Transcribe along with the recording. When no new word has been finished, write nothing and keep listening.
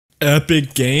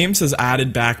Epic Games has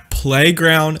added back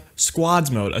Playground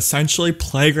Squads mode. Essentially,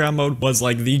 Playground mode was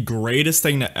like the greatest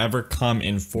thing to ever come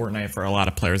in Fortnite for a lot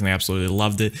of players, and they absolutely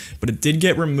loved it, but it did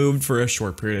get removed for a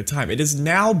short period of time. It is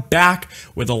now back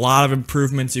with a lot of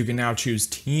improvements. You can now choose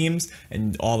teams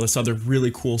and all this other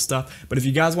really cool stuff, but if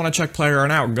you guys want to check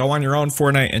Playground out, go on your own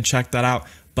Fortnite and check that out.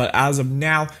 But as of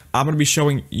now, I'm going to be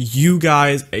showing you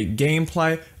guys a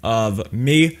gameplay of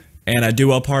me and a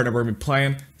duo partner. We're going to be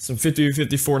playing some 50v50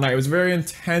 Fortnite. It was a very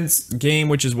intense game,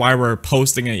 which is why we're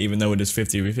posting it, even though it is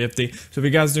 50v50. So if you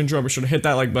guys do enjoy, be sure to hit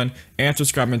that like button and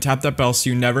subscribe and tap that bell so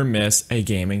you never miss a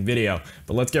gaming video.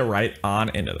 But let's get right on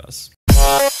into this.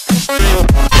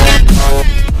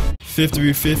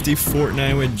 50v50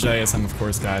 Fortnite with JSM, of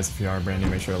course, guys. If you are brand new,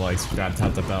 make sure to like, subscribe,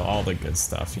 tap that bell, all the good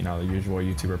stuff. You know, the usual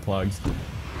YouTuber plugs.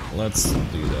 Let's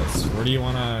do this. Where do you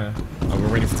wanna... Oh,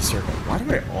 we're waiting for the circle. Why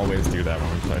do I always do that when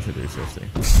we play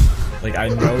 50v50? Like, I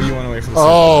know you wanna wait for the circle.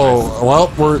 Oh, well,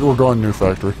 we're going new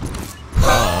factory.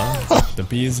 The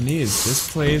bee's knees. This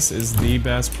place is the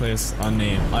best place,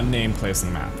 unnamed place in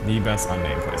the map. The best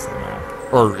unnamed place in the map.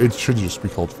 Or it should just be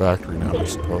called factory now, I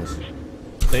suppose.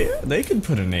 They could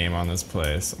put a name on this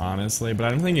place, honestly, but I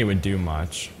don't think it would do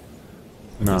much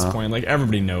at this point. Like,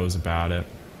 everybody knows about it.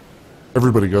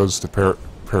 Everybody goes to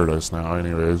Paradise now,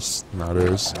 anyways,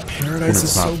 nowadays. Paradise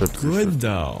is so good,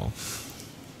 though.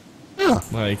 Yeah.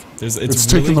 Like, it's really really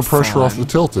taking the pressure fun. off the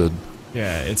tilted.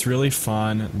 Yeah, it's really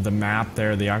fun. The map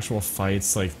there, the actual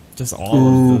fights, like, just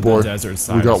all of the desert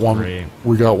side is great.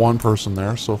 We got one person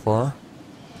there so far.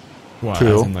 What,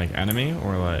 Two. as in, like, enemy,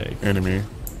 or, like... Enemy.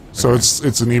 So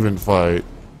it's an even fight.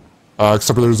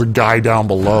 Except for there's a guy down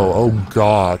below. Oh,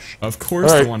 gosh. Of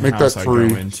course, right, the one house I go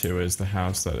into is the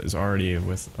house that is already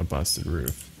with a busted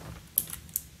roof.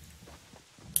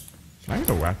 Can I get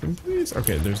a weapon, please?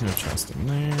 Okay, there's no chest in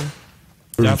there.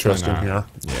 There's a chest in here.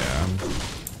 Yeah, I'm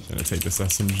gonna take this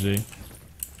SMG.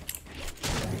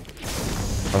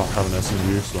 I don't have an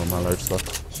SMG, so my life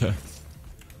sucks.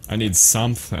 I need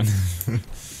something.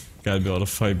 Gotta be able to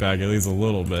fight back at least a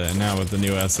little bit, and now with the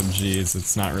new SMGs,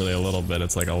 it's not really a little bit,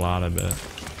 it's like a lot of it.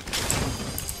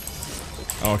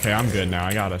 Okay, I'm good now.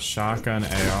 I got a shotgun,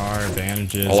 AR,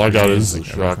 bandages. All I got is a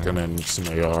shotgun and some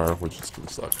AR, which is gonna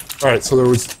suck. Alright, so there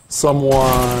was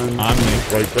someone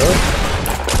right there.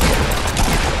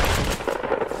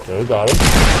 Okay, got him.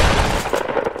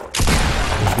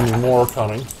 There's more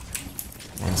coming.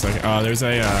 1 second. There's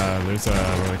a,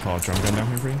 what do they call it, drum gun down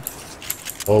here for you?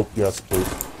 Oh, yes, please.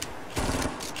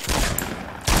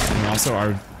 And also,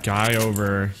 our guy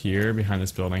over here behind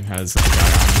this building has a guy on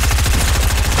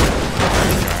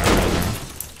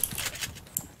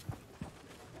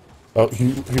him. Oh,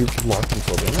 he locked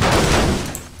himself in.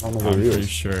 I don't know where he is. I'm pretty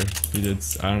sure he did.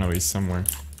 I don't know. He's somewhere.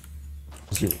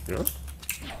 Is he here?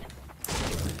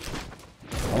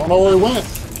 I don't know where he went.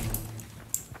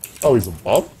 Oh, he's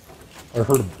above? I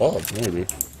heard above, maybe.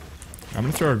 I'm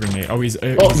gonna throw a grenade. Oh, he's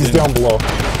down below.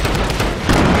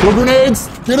 Throw grenades!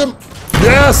 Get him!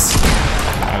 Yes! I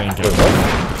didn't get him.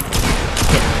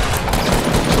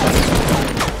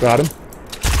 Got him.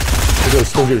 They're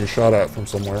still getting shot at from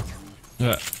somewhere.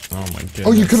 Yeah. Oh my goodness.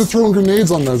 Oh, you could have thrown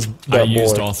grenades on that boy. I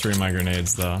used all 3 of my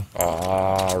grenades, though.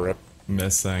 Ah, rip.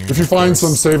 Missing. If you find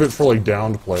some, save it for, like,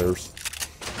 downed players.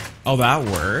 Oh, that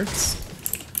works?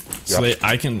 So Yep.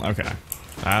 I can... Okay.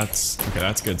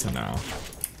 That's good to know.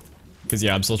 Because,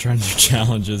 yeah, I'm still trying to do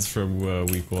challenges from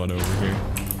week 1 over here.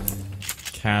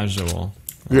 Casual.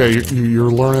 Yeah,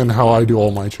 you're learning how I do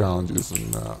all my challenges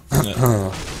and,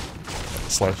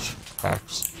 slash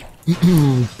hacks.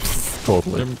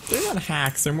 Totally. They're not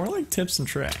hacks, they're more like tips and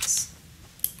tricks.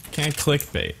 Can't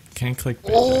clickbait.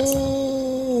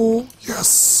 Oh,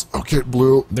 yes. Okay,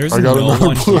 blue. There's I got no one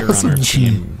blue here on our SMG.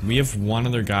 team. We have one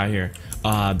other guy here.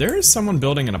 There is someone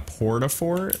building in a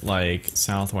porta-fort, like,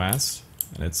 southwest,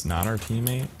 and it's not our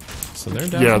teammate. So they're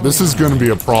definitely... Yeah, this is going to be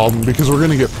a problem, because we're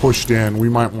going to get pushed in. We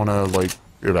might want to, like,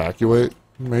 evacuate,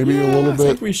 maybe a little bit. I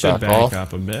think we should back off.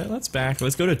 up a bit. Let's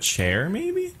go to chair,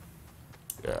 maybe?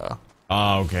 Yeah.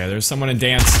 Oh, okay, there's someone in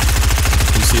dance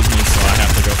who sees me, so I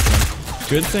have to go for them.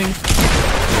 Good thing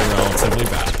they're relatively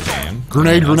bad at the game.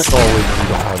 Grenade. Oh, wait, no, we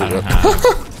don't have it yet.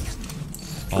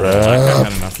 Although I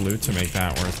had enough loot to make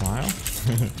that worthwhile.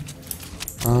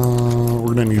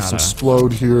 We're gonna need some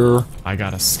explode here. I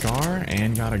got a scar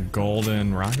and got a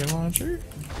golden rocket launcher.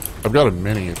 I've got a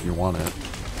mini if you want it.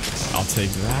 I'll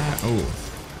take that. Oh.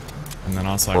 And then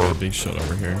also I got a big shield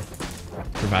over here.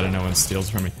 Provided no one steals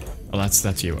from me. Oh,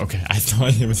 that's you. Okay, I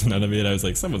thought it was an enemy and I was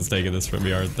like, someone's taking this from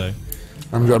me, aren't they?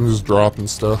 I'm just dropping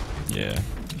stuff. Yeah.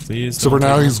 Please so for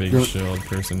now he's big shield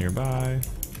person nearby.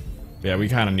 Yeah, we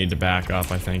kind of need to back up.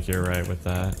 I think you're right with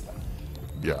that.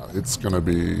 yeah, it's gonna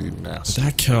be nasty.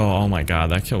 That kill, oh my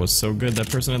god, that kill was so good. That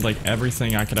person had like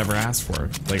everything I could ever ask for.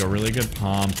 Like a really good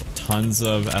pump, tons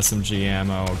of SMG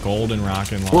ammo, a golden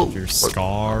rocket launcher,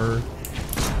 Scar.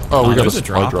 Oh, we got a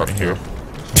drop right here.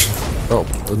 Oh,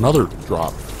 another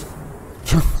drop.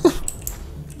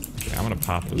 Okay, I'm gonna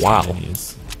pop those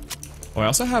minis. Oh, I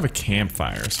also have a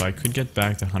campfire, so I could get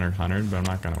back to 100, but I'm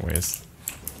not gonna waste.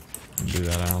 Do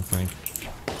that, I don't think.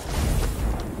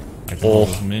 I can hold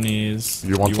those minis.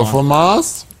 You want the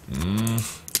FAMAS?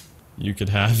 You could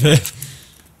have it.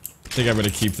 I think I'm gonna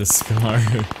keep the Scar.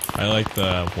 I like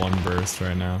the one burst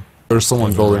right now. There's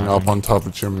someone building up on top of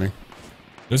the chimney.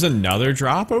 There's another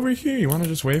drop over here. You want to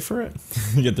just wait for it?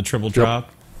 Get the triple drop.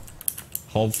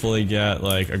 Hopefully get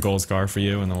like a gold Scar for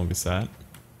you, and then we'll be set.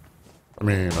 I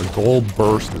mean, a gold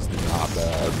burst is not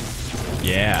bad.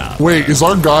 Yeah. Wait, is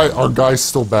our guy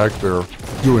still back there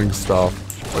doing stuff?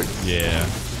 Like, yeah.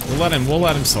 We'll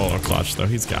let him solo clutch though.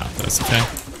 He's got this, okay?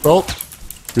 Oh,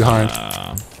 behind.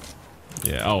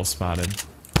 Yeah. Oh, spotted.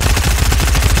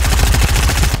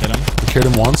 Hit him. Hit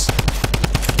him once.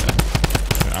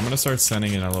 Okay, I'm gonna start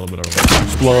sending in a little bit of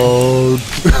explode.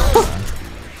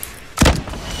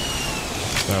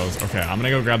 That was okay. I'm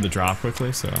gonna go grab the drop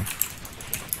quickly. So,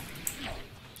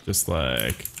 just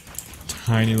like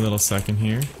tiny little second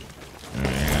here.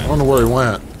 I don't know where he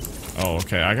went. Oh,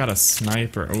 okay. I got a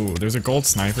sniper. Oh, there's a gold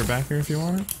sniper back here if you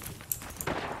want it.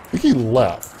 I think he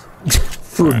left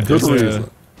for a good reason.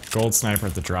 Gold sniper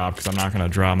at the drop because I'm not gonna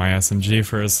draw my SMG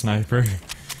for a sniper.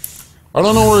 I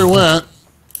don't know where he went.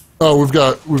 Oh, we've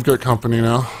got company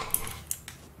now.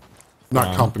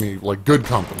 Not company, like good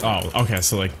company. Oh, okay.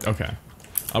 So like, okay.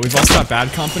 We've also got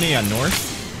bad company at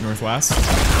northwest.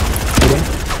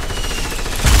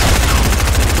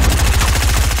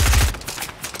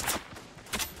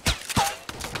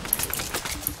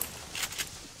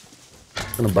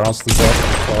 Gonna bounce this off the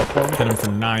platform. Hit him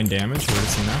for 9 damage. Who would have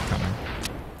seen that coming?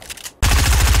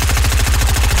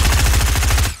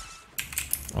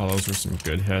 Oh, those were some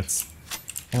good hits.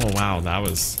 Oh wow, that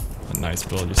was a nice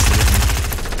build. You see it?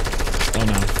 Oh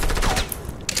no.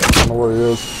 I don't know where he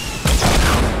is.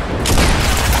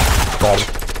 Got him.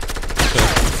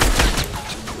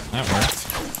 That worked.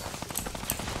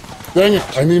 Dang it!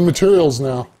 I need materials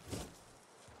now.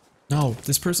 No,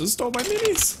 this person stole my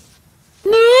minis.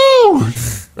 No!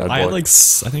 I had like,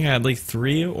 I think I had like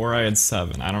 3 or I had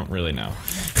 7. I don't really know.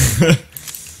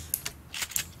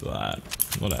 But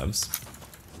whatevs.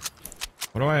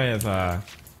 What do I have?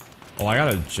 Oh, I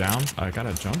got a jump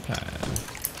pad.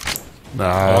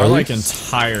 Nice. Our like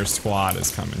entire squad is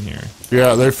coming here.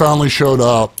 Yeah, they finally showed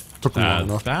up. Took me long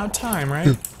enough. About time,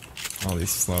 right? All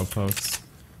these slow pokes.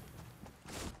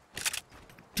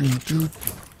 Yeah,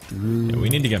 we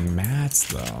need to get mats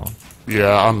though.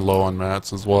 Yeah, I'm low on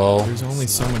mats as well. There's only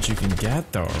so much you can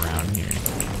get though around here.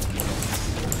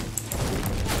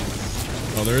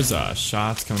 Oh, there's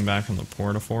shots coming back from the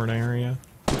Porta-Fort area.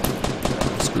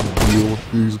 Let's go deal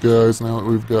with these guys now that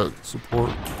we've got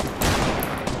support.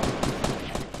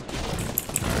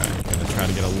 Alright, gonna try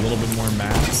to get a little bit more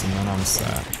mats and then I'm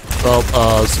set.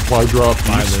 Oh, supply drop.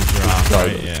 By the drop,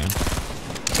 right, yeah.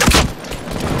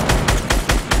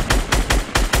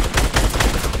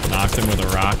 Knocked him with a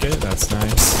rocket, that's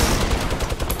nice.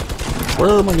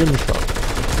 Where am I getting shot?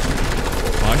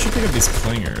 Well, I should pick up these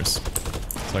clingers.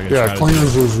 So I can yeah,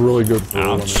 clingers was really good for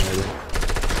eliminating.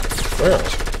 Where?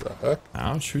 The heck?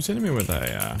 Ouch, who's hitting me with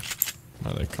a,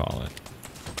 what do they call it?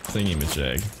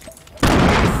 Thingy-majig.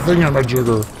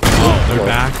 Thingy-majigger. Oh, they're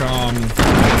back on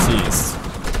east.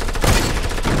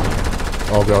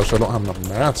 Oh gosh, I don't have enough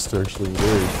mats to actually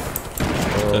engage.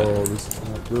 Oh, this is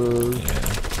not good. Yeah.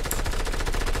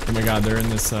 Oh my god, they're in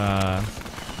this, they're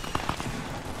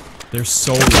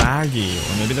so laggy.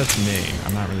 Or maybe that's me.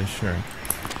 I'm not really sure.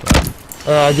 But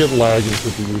I get lag in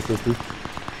 50v50.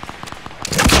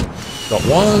 Got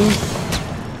one.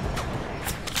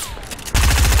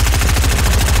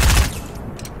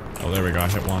 oh, there we go. I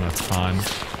hit one a ton.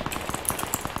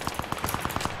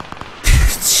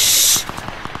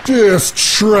 Just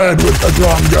shred with the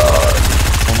drum gun.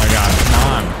 Oh my god, come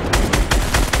on.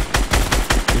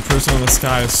 The person in the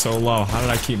sky is so low. How did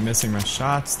I keep missing my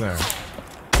shots there?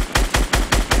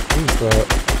 Who's that?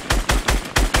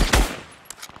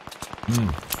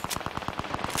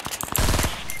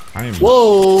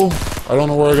 Whoa! I don't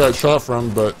know where I got shot from,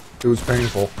 but it was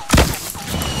painful.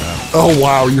 Oh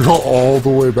wow, you're all the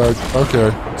way back.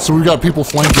 Okay, so we got people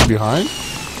flanking behind?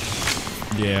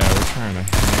 Yeah, we're trying to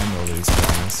handle these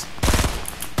guys.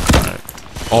 Alright.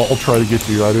 I'll try to get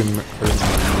you. I didn't get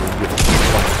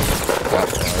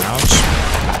ouch.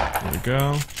 There we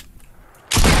go.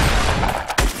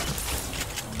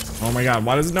 Oh my god,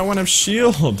 why does no one have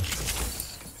shield?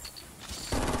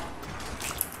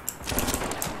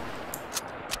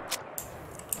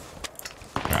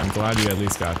 Okay, I'm glad you at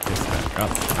least got picked back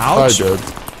up. Ouch! I did.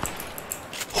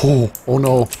 Oh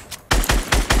no.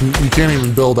 You can't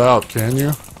even build out, can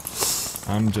you?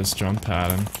 I'm just jump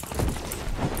padding.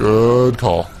 Good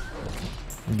call.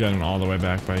 I'm getting all the way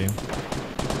back by you.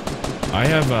 I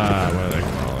have, what do they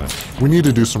call it? We need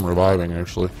to do some reviving,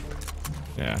 actually.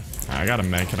 Yeah, I gotta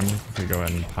make it. I'm gonna go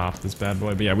ahead and pop this bad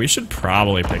boy. But yeah, we should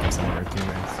probably pick up some of our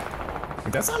teammates.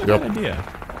 Like, that's not a bad idea.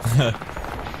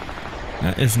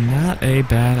 That is not a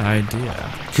bad idea.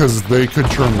 Because they could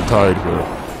turn the tide here.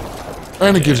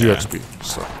 And it gives you XP,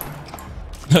 so.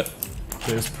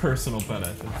 There's personal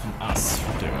benefit from us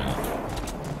for doing it.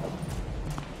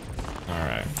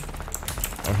 Alright.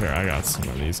 Oh, here, I got some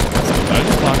of these guys. Did I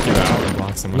just block you out or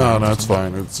block someone No, out? no, it's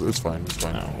fine. It's fine. It's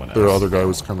fine. No, The other guy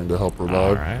was coming to help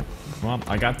revive. Alright. Well,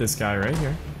 I got this guy right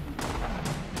here.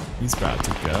 He's about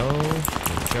to go.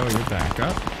 There you go, you're back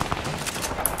up.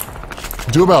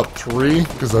 Do about 3,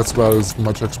 because that's about as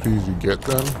much XP as you get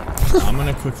then. I'm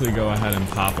gonna quickly go ahead and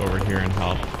pop over here and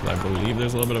help. I believe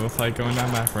there's a little bit of a fight going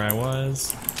down back where I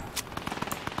was.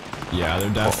 Yeah, there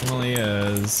definitely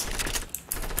is.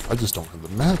 I just don't have the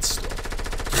mats.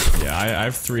 Yeah, I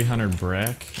have 300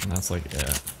 brick, and that's like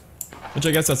it. Which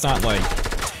I guess that's not like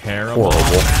terrible,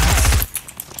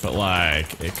 but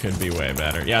like it could be way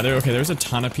better. Yeah, there's a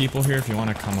ton of people here. If you want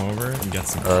to come over and get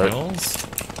some kills,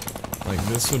 like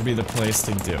this would be the place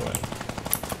to do it.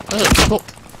 Cool.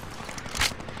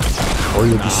 Or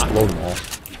you just explode them all.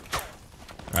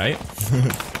 Right?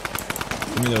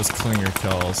 Give me those clinger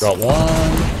kills. Got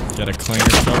one. Get a clinger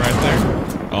kill right there.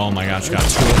 Oh my gosh, got 2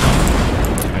 of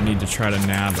them. I need to try to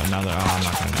nab another. Oh, I'm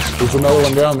not gonna nab it. There's another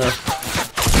one down there.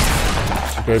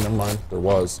 Okay, never mind. There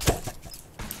was.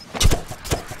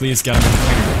 Please get him with the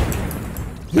clinger.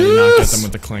 I did not get them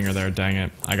with the clinger there, dang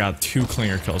it. I got 2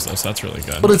 clinger kills though, so that's really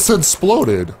good. But it said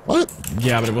exploded. What?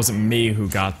 Yeah, but it wasn't me who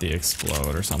got the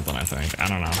explode or something, I think. I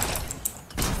don't know.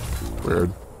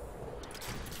 Weird.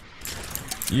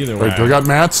 Either way. Wait, do I got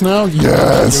mats now?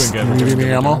 Yes! We're doing good. Need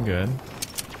any ammo? Good.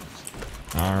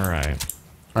 Alright.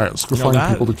 Alright, let's go find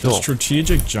people to kill. The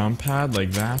strategic jump pad,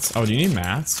 like that's... Oh, do you need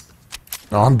mats?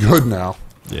 No, I'm good now.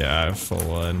 Yeah, I have full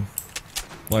wood.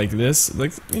 Like this,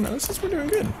 like, you know, we're doing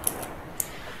good.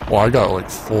 Well, I got like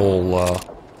full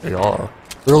AR.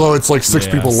 Although it's like 6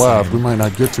 people left, we might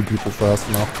not get to people fast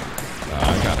enough.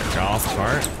 I got a golf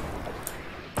cart.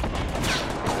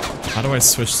 How do I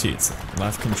switch seats?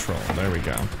 Left control, there we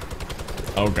go.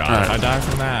 Oh god, if I die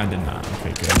from that, I did not.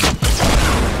 Okay, good.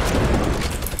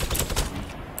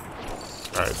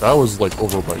 Alright, that was like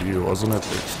over by you, wasn't it?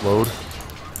 To explode?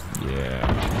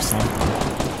 Yeah, or something.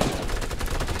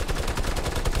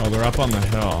 Oh, they're up on the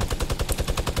hill.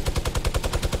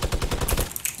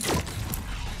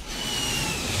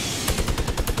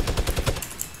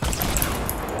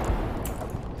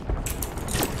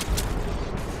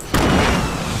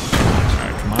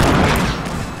 Alright, come on.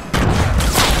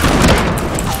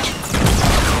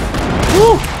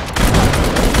 Woo!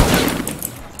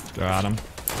 Got him.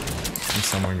 Or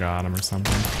someone got him or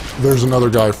something. There's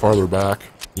another guy farther back.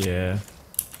 Yeah.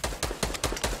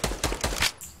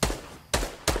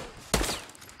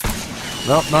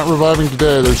 Nope, not reviving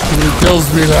today. There's too many kills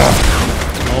to be had.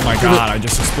 Oh my god, I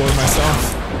just exploded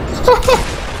myself.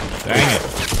 Dang it.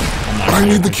 I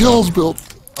need the kills built.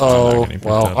 Oh,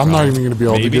 well, I'm not even going to be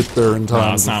able to get there in time.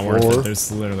 No, it's not worth it.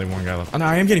 There's literally one guy left. Oh no,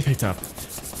 I am getting picked up.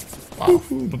 Wow.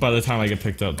 But by the time I get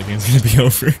picked up, the game's going to be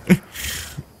over.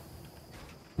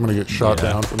 I'm going to get shot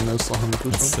down from this 100%.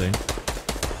 Let's see.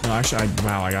 No, actually,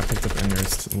 wow, I got picked up and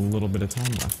there's a little bit of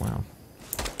time left. Wow.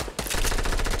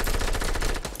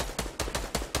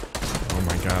 Oh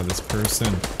my god, this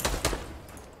person.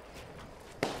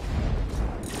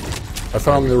 I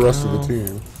found the rest of the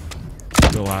team.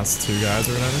 The last 2 guys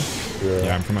or whatever?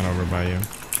 Yeah, I'm coming over by you.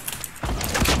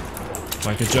 If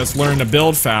I could just learn to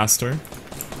build faster,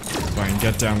 if I can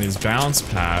get down these bounce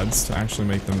pads to actually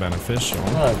make them beneficial.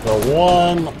 Alright, got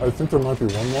one. I think there might be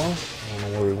one more. I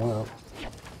don't know where he went.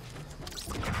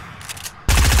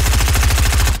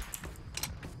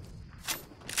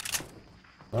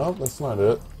 No, that's not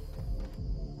it.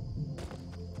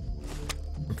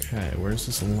 Okay, where's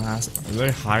this last... Are they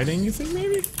hiding, you think,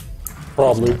 maybe?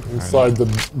 Probably inside the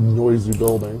noisy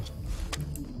building.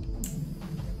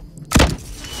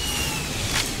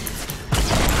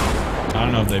 I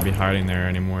don't know if they'd be hiding there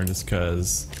anymore just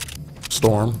because...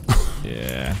 Storm.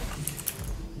 Yeah.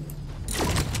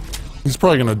 He's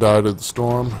probably gonna die to the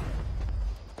storm.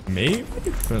 Maybe?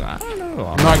 But I don't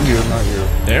know. Not you, not you.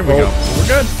 There we go. We're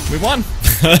good. We won.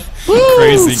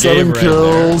 Crazy 7 game right there.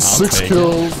 kills, I'll 6 take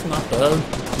kills, not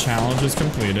bad. Challenge is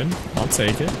completed. I'll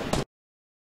take it.